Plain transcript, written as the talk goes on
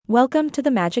Welcome to the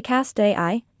Magicast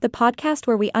AI, the podcast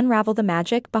where we unravel the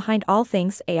magic behind all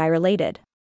things AI related.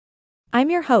 I'm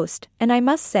your host, and I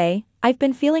must say, I've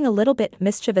been feeling a little bit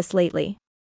mischievous lately.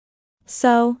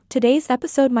 So, today's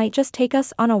episode might just take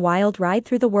us on a wild ride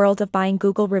through the world of buying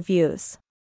Google reviews.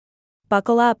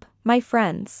 Buckle up, my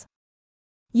friends.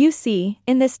 You see,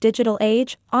 in this digital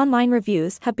age, online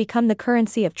reviews have become the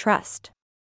currency of trust.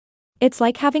 It's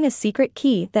like having a secret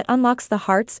key that unlocks the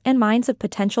hearts and minds of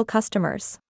potential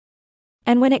customers.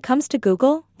 And when it comes to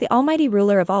Google, the almighty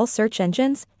ruler of all search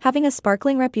engines, having a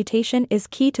sparkling reputation is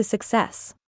key to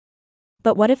success.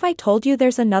 But what if I told you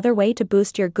there's another way to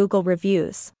boost your Google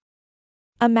reviews?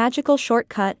 A magical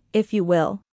shortcut, if you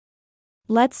will.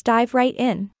 Let's dive right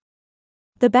in.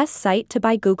 The best site to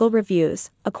buy Google reviews,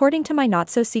 according to my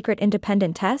not-so-secret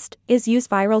independent test, is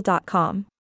useviral.com.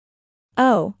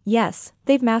 Oh, yes,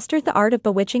 they've mastered the art of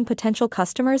bewitching potential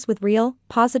customers with real,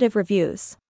 positive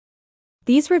reviews.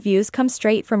 These reviews come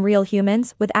straight from real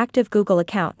humans with active Google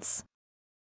accounts.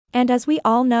 And as we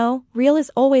all know, real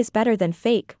is always better than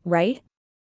fake, right?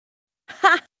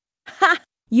 Ha! Ha!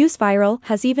 UseViral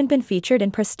has even been featured in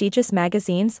prestigious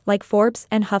magazines like Forbes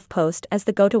and HuffPost as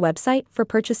the go-to website for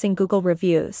purchasing Google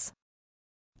reviews.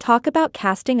 Talk about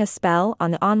casting a spell on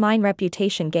the online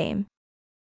reputation game.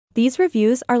 These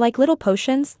reviews are like little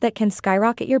potions that can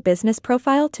skyrocket your business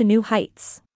profile to new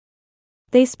heights.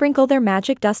 They sprinkle their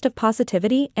magic dust of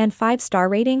positivity and 5-star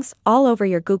ratings all over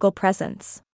your Google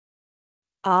presence.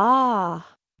 But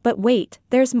wait,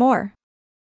 there's more.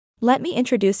 Let me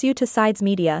introduce you to Sides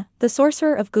Media, the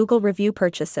sorcerer of Google review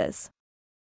purchases.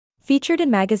 Featured in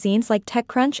magazines like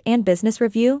TechCrunch and Business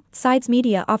Review, Sides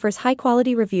Media offers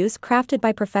high-quality reviews crafted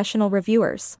by professional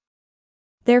reviewers.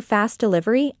 Their fast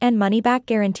delivery and money-back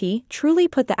guarantee truly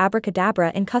put the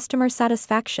abracadabra in customer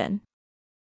satisfaction.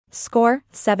 Score,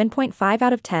 7.5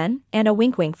 out of 10, and a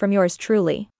wink from yours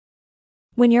truly.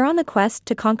 When you're on the quest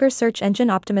to conquer search engine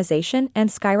optimization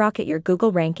and skyrocket your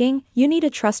Google ranking, you need a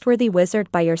trustworthy wizard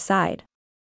by your side.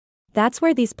 That's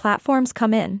where these platforms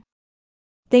come in.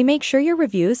 They make sure your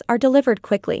reviews are delivered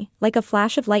quickly, like a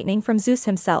flash of lightning from Zeus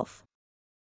himself.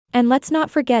 And let's not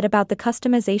forget about the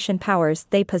customization powers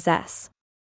they possess.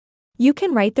 You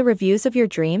can write the reviews of your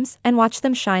dreams and watch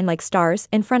them shine like stars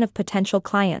in front of potential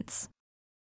clients.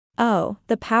 Oh,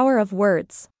 the power of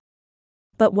words.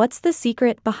 But what's the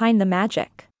secret behind the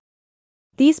magic?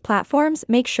 These platforms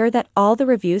make sure that all the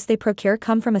reviews they procure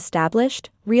come from established,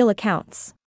 real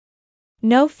accounts.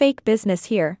 No fake business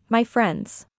here, my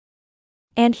friends.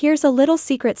 And here's a little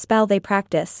secret spell they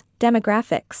practice: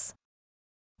 demographics.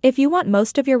 If you want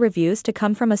most of your reviews to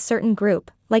come from a certain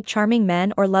group, like charming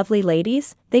men or lovely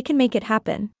ladies, they can make it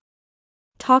happen.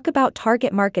 Talk about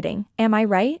target marketing, am I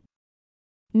right?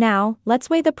 Now, let's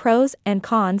weigh the pros and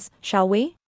cons, shall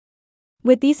we?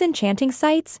 With these enchanting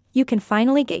sites, you can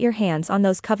finally get your hands on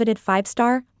those coveted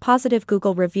 5-star, positive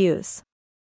Google reviews.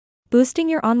 Boosting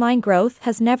your online growth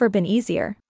has never been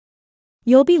easier.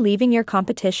 You'll be leaving your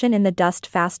competition in the dust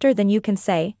faster than you can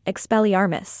say,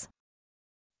 Expelliarmus.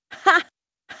 Ha!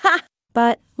 Ha!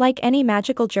 But, like any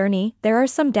magical journey, there are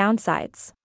some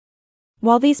downsides.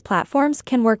 While these platforms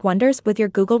can work wonders with your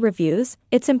Google reviews,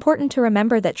 it's important to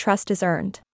remember that trust is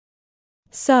earned.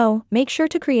 So, make sure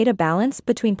to create a balance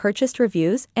between purchased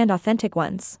reviews and authentic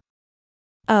ones.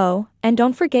 Oh, and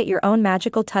don't forget your own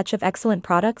magical touch of excellent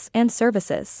products and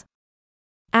services.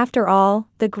 After all,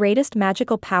 the greatest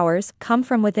magical powers come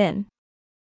from within.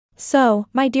 So,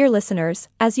 my dear listeners,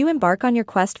 as you embark on your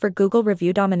quest for Google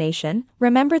review domination,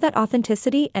 remember that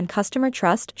authenticity and customer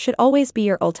trust should always be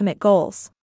your ultimate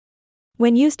goals.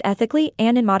 When used ethically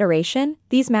and in moderation,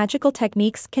 these magical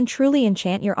techniques can truly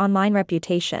enchant your online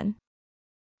reputation.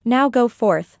 Now go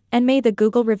forth, and may the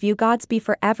Google review gods be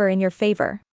forever in your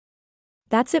favor.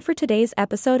 That's it for today's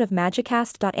episode of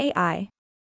Magicast.ai.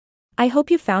 I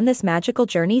hope you found this magical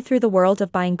journey through the world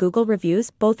of buying Google reviews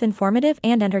both informative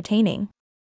and entertaining.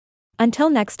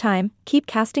 Until next time, keep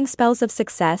casting spells of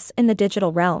success in the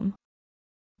digital realm.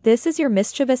 This is your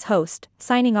mischievous host,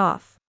 signing off.